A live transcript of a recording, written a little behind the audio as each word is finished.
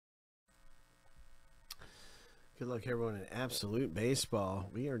Good luck, everyone, in Absolute Baseball.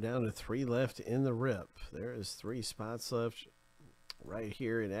 We are down to 3 left in the rip. There is 3 spots left right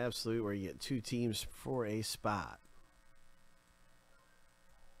here in Absolute, where you get 2 teams for a spot.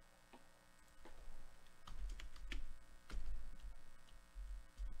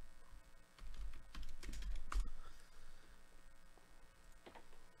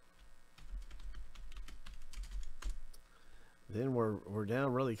 Then we're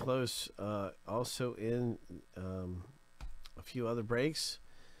down really close also in a few other breaks,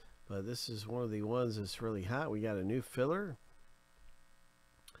 but this is one of the ones that's really hot. We got a new filler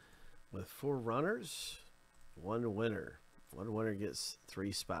with 4 runners, 1 winner. 1 winner gets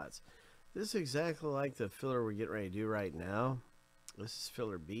 3 spots. This is exactly like the filler we're getting ready to do right now. This is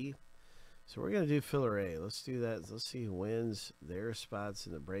filler B. So we're going to do filler A. Let's do that. Let's see who wins their spots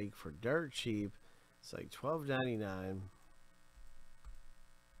in the break for dirt cheap. It's like $12.99.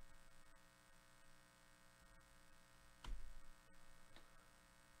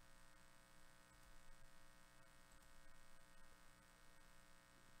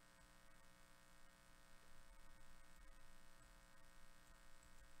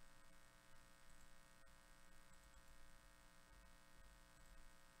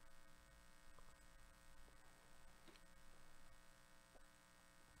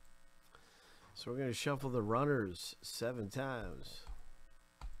 So we're going to shuffle the runners 7 times.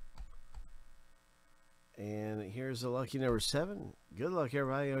 And here's the lucky number 7. Good luck,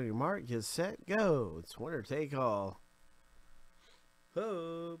 everybody. On your mark, get set, go. It's winner take all.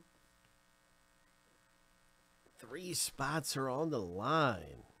 Oh. 3 spots are on the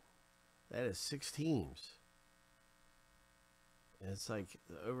line. That is 6 teams. And it's like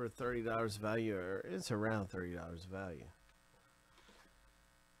over $30 value, or it's around $30 value.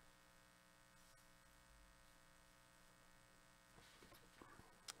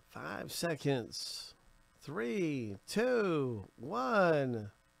 Five seconds. 3, 2,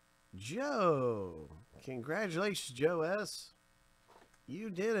 1. Joe. Congratulations, Joe S. You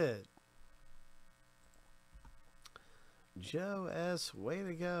did it. Joe S. Way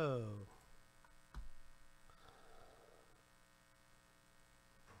to go.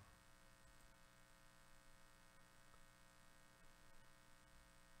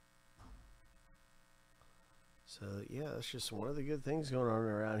 So, yeah, that's just one of the good things going on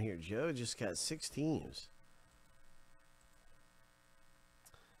around here. Joe just got 6 teams.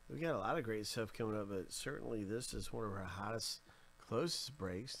 We got a lot of great stuff coming up, but certainly this is one of our hottest, closest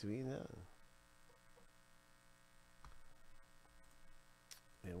breaks to be done.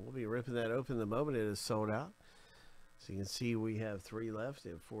 And we'll be ripping that open the moment it is sold out. So you can see we have 3 left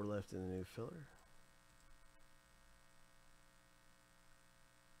and 4 left in the new filler.